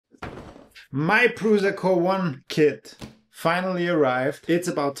My Prusa Core 1 kit finally arrived. It's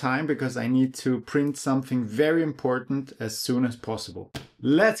about time because I need to print something very important as soon as possible.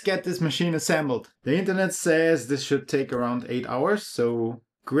 Let's get this machine assembled. The internet says this should take around 8 hours, so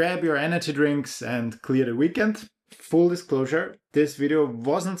grab your energy drinks and clear the weekend. Full disclosure, this video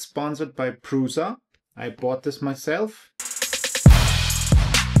wasn't sponsored by Prusa. I bought this myself.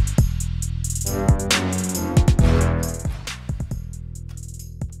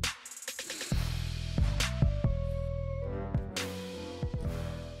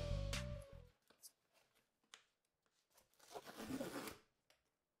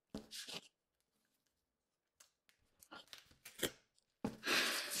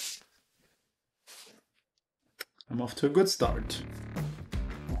 I'm off to a good start.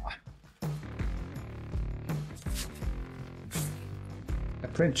 A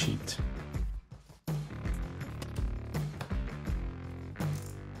print sheet.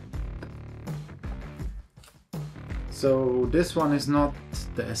 So this one is not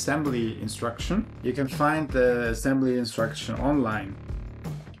the assembly instruction. You can find the assembly instruction online.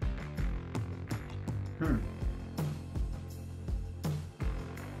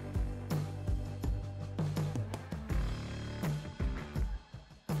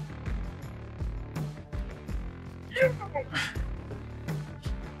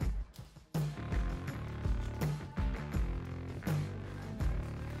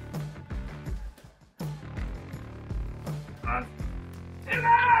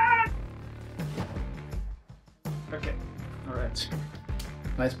 Okay, all right.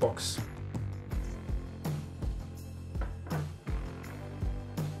 Nice box.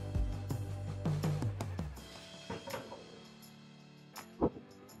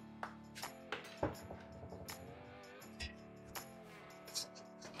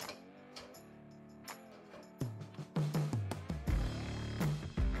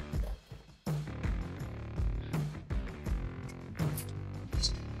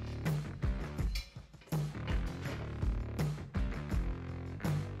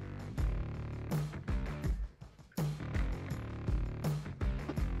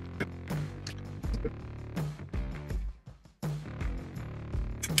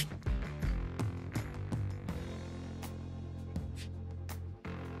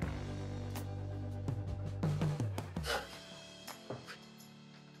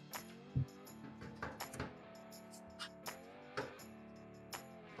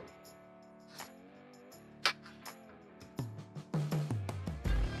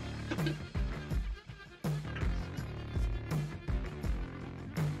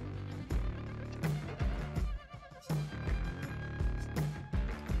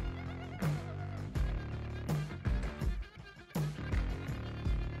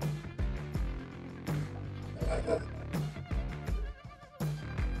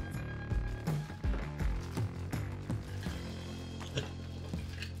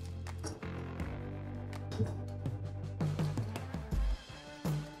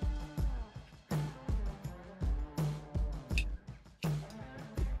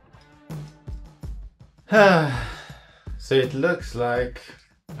 So it looks like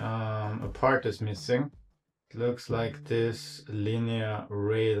a part is missing. It looks like this linear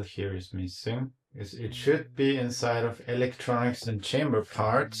rail here is missing. It should be inside of electronics and chamber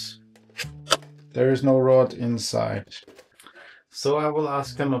parts. There is no rod inside. So I will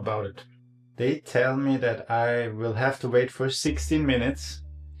ask them about it. They tell me that I will have to wait for 16 minutes.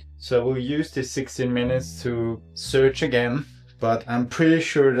 So I will use this 16 minutes to search again. But I'm pretty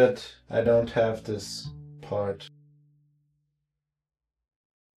sure that I don't have this part.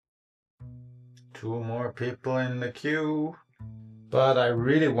 2 more people in the queue. But I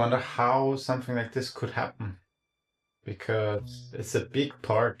really wonder how something like this could happen. Because it's a big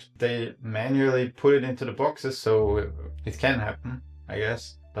part. They manually put it into the boxes, so it can happen, I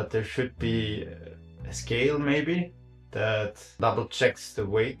guess. But there should be a scale maybe that double checks the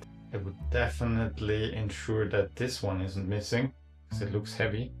weight. It would definitely ensure that this one isn't missing, because it looks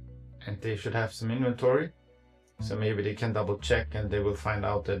heavy. And they should have some inventory. So maybe they can double check and they will find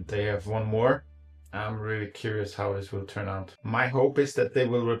out that they have one more. I'm really curious how this will turn out. My hope is that they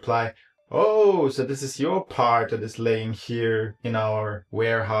will reply, "Oh, so this is your part that is laying here in our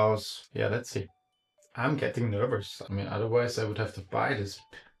warehouse." Yeah, let's see. I'm getting nervous. I mean, otherwise I would have to buy this.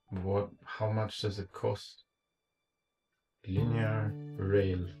 How much does it cost? Linear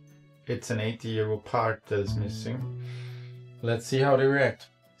rail. It's an 80 € part that is missing. Let's see how they react.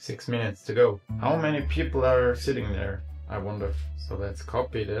 6 minutes to go. How many people are sitting there? I wonder. So let's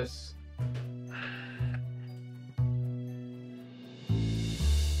copy this.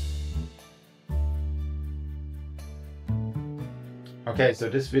 Okay, so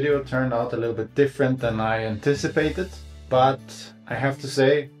this video turned out a little bit different than I anticipated, but I have to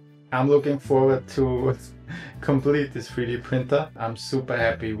say, I'm looking forward to complete this 3D printer. I'm super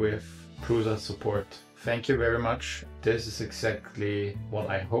happy with Prusa's support. Thank you very much. This is exactly what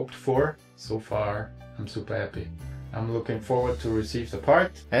I hoped for. So far, I'm super happy. I'm looking forward to receive the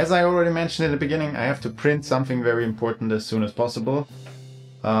part. As I already mentioned in the beginning, I have to print something very important as soon as possible.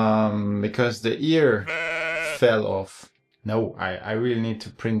 Because the ear fell off. No, I really need to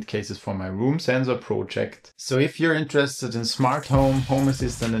print cases for my room sensor project. So if you're interested in smart home, home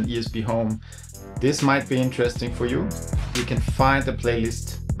assistant and ESP home, this might be interesting for you. You can find the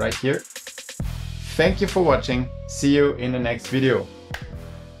playlist right here. Thank you for watching. See you in the next video.